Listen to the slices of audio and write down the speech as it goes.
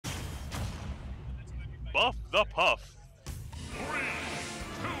Buff the Puff. 3,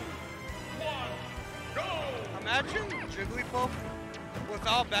 2, 1, go! Imagine Jigglypuff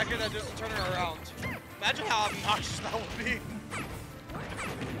without backer that doesn't turn her around. Imagine how obnoxious that would be.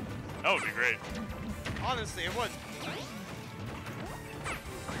 That would be great. Honestly, it would.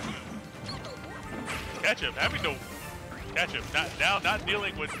 Ketchup having to Ketchup not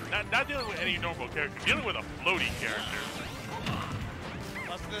dealing with any normal character, dealing with a floaty character.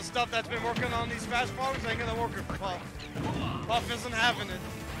 That's the stuff that's been working on these fast forwards ain't gonna work for Puff. Puff isn't having it.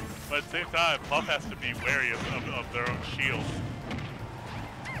 But at the same time, Puff has to be wary of their own shield.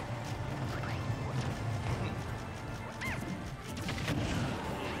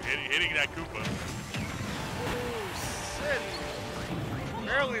 Hitting that Koopa. Ooh, Sid.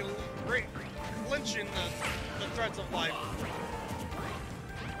 Barely flinching the threats of life.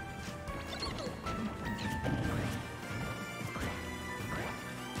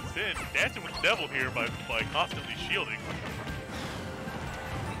 Sid dancing with the devil here by constantly shielding.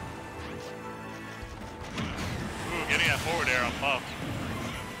 Ooh, getting that forward air on Puff.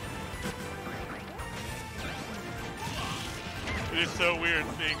 It is so weird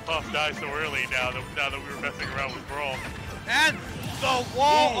seeing Puff die so early now that we were messing around with Brawl. And the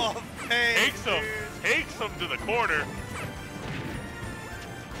wall Ooh, of pain. Takes him to the corner.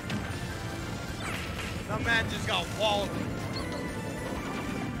 That man just got walled.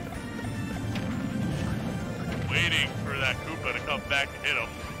 Waiting for that Koopa to come back and hit him.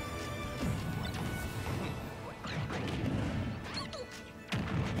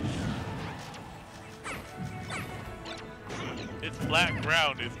 Its flat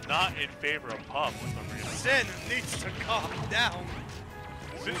ground is not in favor of Puff for some reason. Sin needs to calm down.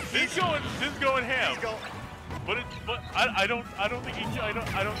 Sin's going ham. But I don't think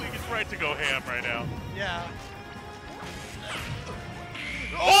it's right to go ham right now. Yeah.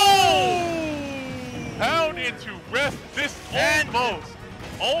 Oh! Pound into rest. This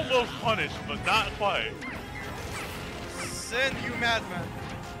almost punished, but not quite. Sin, you madman.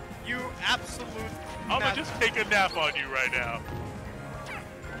 You absolute I'm madman. gonna just take a nap on you right now.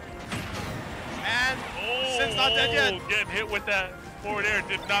 And Sin's not dead yet. Getting hit with that forward air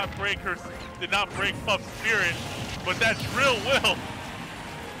did not break Puff's spirit, but that drill will.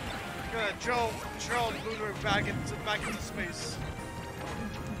 Gonna drill Blvd back into space.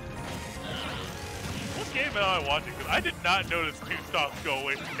 What game am I watching? Because I did not notice 2 stocks go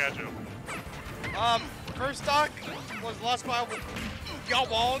away from Ketchup. First stock was lost by got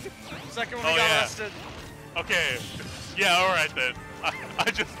walled. Second one got arrested. Okay. Yeah, alright then.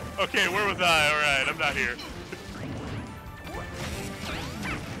 Okay, where was I? Alright, I'm not here.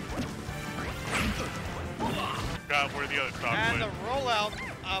 Forgot where the other stock And went. the rollout,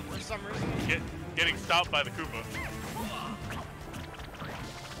 for some reason. Getting stopped by the Koopa.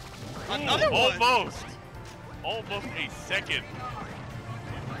 Another one. Almost a second.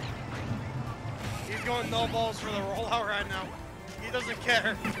 He's going no balls for the rollout right now. He doesn't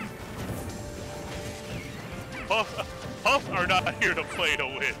care. Puffs are not here to play to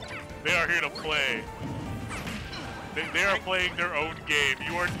win. They are here to play. They are playing their own game.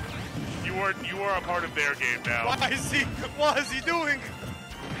 You are a part of their game now. What is he doing?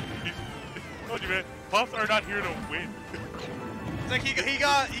 I told you, man. Puffs are not here to win. It's like he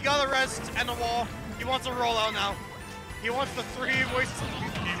got a rest and a wall. He wants a rollout now. He wants the 3 wasted.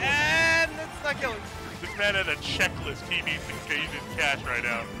 And it's not killing. This man had a checklist he needs to cash right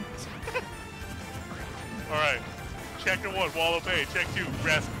now. Alright. Check 1, wall obey. Check 2,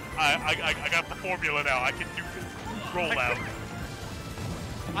 rest. I got the formula now. I can do this. Roll out.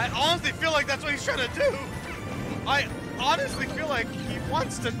 I honestly feel like that's what he's trying to do. I honestly feel like he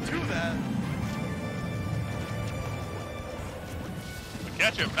wants to do that.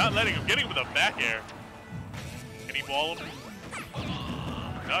 Ketchup not letting him, getting him with a back air. Can he wall him?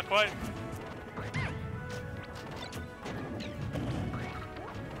 Not quite.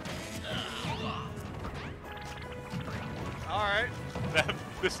 Alright.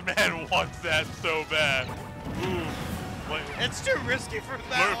 This man wants that so bad. Ooh. What? It's too risky for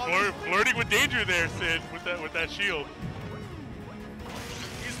that. Flirting with danger there, Sid, with that shield.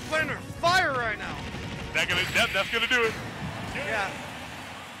 He's playing with fire right now. That's gonna do it. Yeah.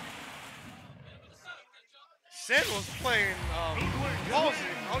 Sid was playing ballsy.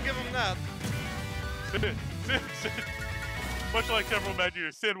 I'll give him that. Sid. Much like several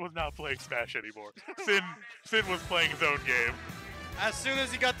matches, Sid was not playing Smash anymore. Sid was playing his own game. As soon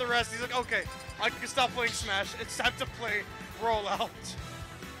as he got the rest, he's like, okay, I can stop playing Smash. It's time to play Rollout.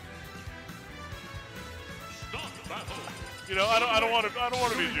 You know, I don't want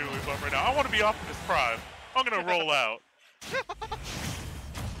to be Jigglypuff right now. I want to be Optimus Prime. I'm gonna roll out.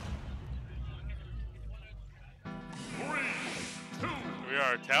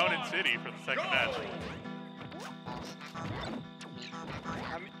 are Town and City for the second match.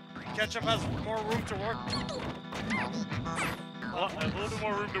 I mean, Ketchup has more room to work. A little bit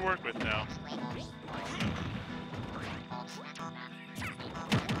more room to work with now.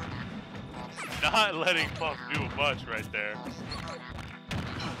 Not letting Puff do much right there.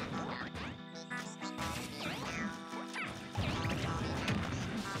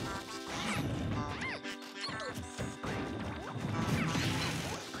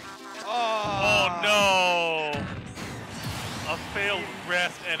 Oh no! A failed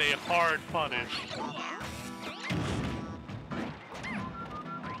rest and a hard punish.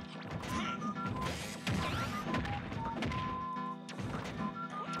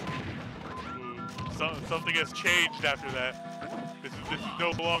 Something has changed after that. This is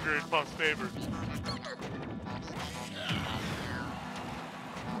no longer in Puff's favor.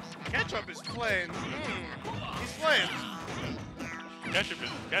 Ketchup is playing. He's playing. Ketchup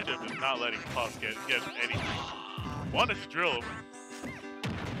is not letting Puff get anything. Wanted to drill him.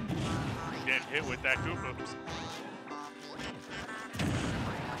 Getting hit with that Koopa.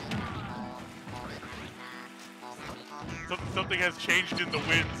 Something has changed in the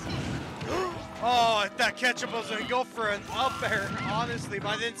winds. Oh, that Ketchup was gonna go for an up air, honestly, but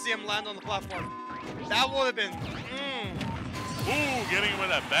I didn't see him land on the platform. That would have been. Ooh, getting him with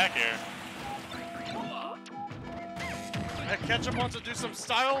that back air. That Ketchup wants to do some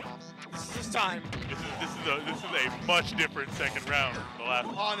style. This is his time. This is a much different second round from the last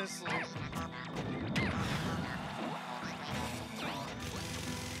one. Honestly.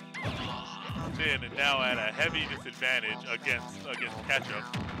 In and now at a heavy disadvantage against Ketchup.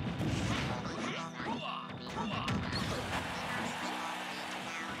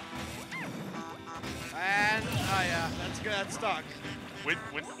 And yeah, that's good. That's stuck. Win.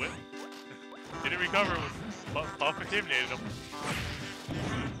 Didn't recover. Puff intimidated him.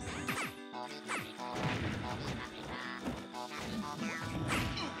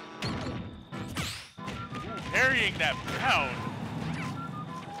 Ooh, parrying that Brown.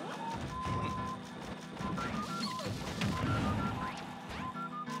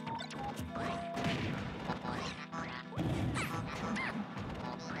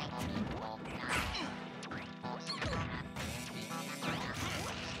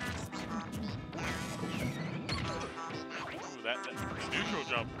 That neutral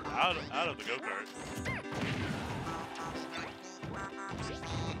jump out of the go-kart.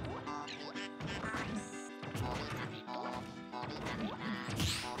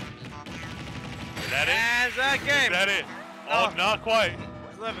 Is that it? That's that game. Is that it? Oh, not quite.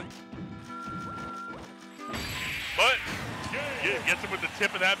 He's living. But gets him with the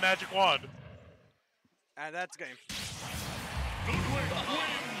tip of that magic wand. And that's game.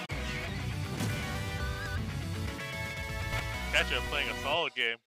 Ketchup playing a solid game.